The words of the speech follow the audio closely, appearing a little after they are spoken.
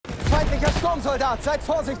Feindlicher Sturmsoldat, seid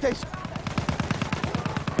vorsichtig!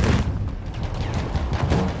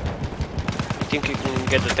 I think you can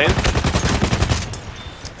get the tank.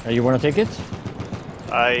 You wanna take it?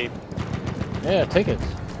 I... Yeah, take it.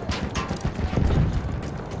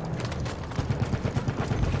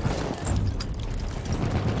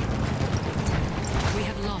 We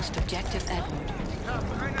have lost objective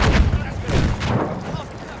Edward.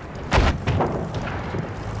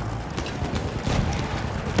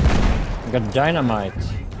 I got dynamite.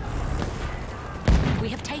 We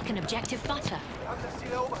have taken objective Butter.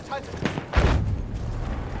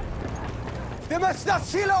 Wir müssen das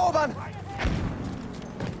Ziel erobern!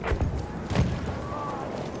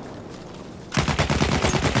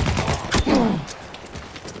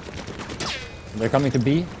 They're coming to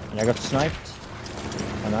B, and I got sniped.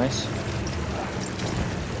 Oh, nice.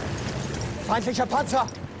 Feindlicher Panzer!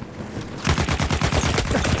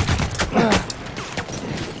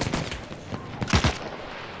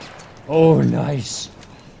 Oh, nice.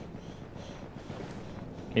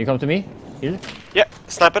 Can you come to me? Here? Yeah,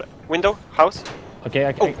 sniper, window, house. Okay, I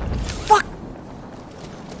Oh, can. fuck!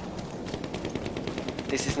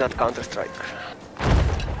 This is not Counter-Strike.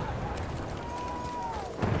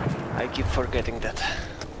 I keep forgetting that.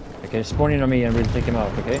 Okay, spawn in on me and we'll take him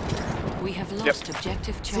out, okay? We have lost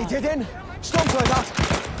objective Seht Charlie. ihr den? Sturmsoldat!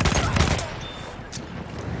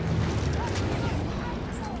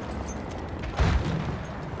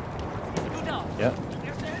 Yeah.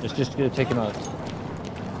 Just gonna take him out.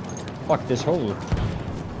 Fuck this hole.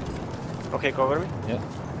 Okay, cover me. Yeah.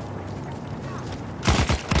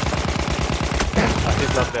 Ah,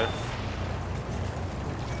 he's not there.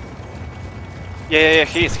 Yeah,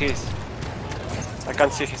 he is. I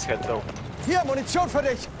can't see his head though. Hier, Munition für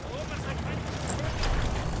dich!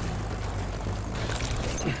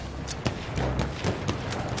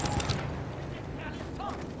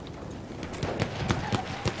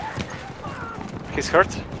 He's hurt.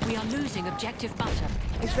 We are losing objective Butter.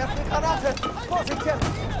 Ich werfe eine Granate! Vorsicht jetzt!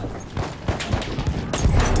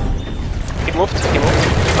 He moved.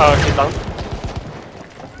 He's down.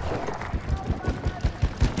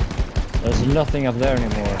 There's nothing up there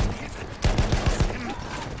anymore.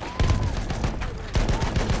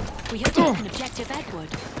 We have taken objective Edward.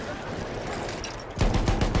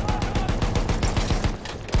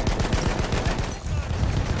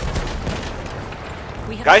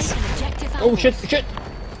 We have Guys. taken objective Oh shit, apples. shit!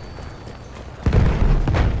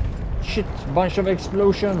 Shit, bunch of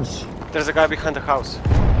explosions. There's a guy behind the house.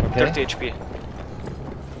 Okay. 30 HP.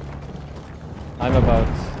 I'm about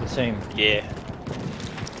the same. Yeah.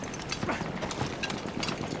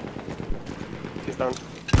 He's down.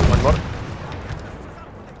 One more.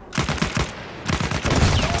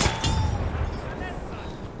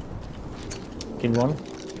 Kill one.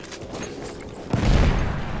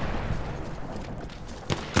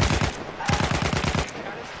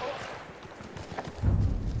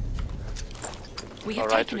 We have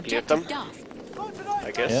Alright, taken we cleared objective them. Duff.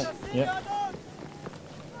 I guess. Yeah.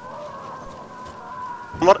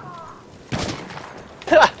 One more.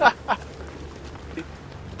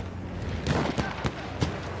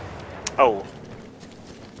 Oh,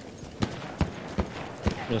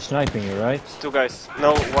 They're sniping you, right? two guys.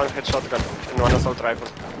 No, one head shotgun and one assault rifle.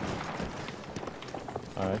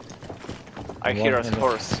 Alright. I One hear a in the-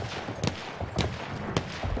 horse.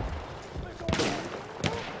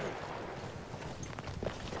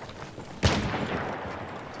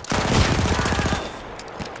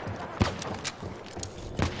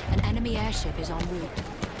 An enemy airship is en route.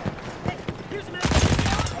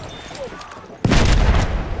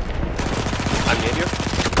 I'm near you.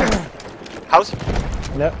 House?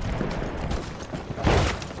 Yep.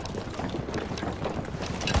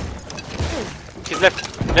 He's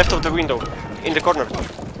left of the window, in the corner.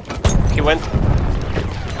 He went.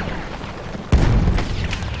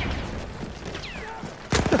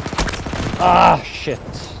 Ah, shit.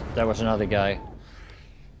 That was another guy.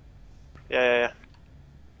 Yeah.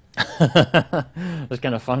 That's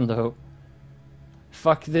kind of fun though.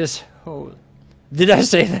 Fuck this hole. Did I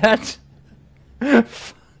say that?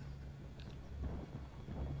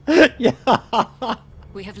 Yeah.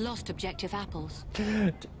 We have lost objective apples.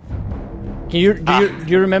 Do you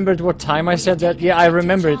remember what time I said that? Yeah, I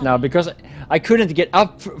remember it now because I couldn't get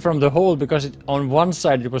up from the hole because on one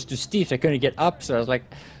side it was too steep. So I couldn't get up, so I was like,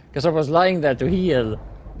 because I was lying there to heal.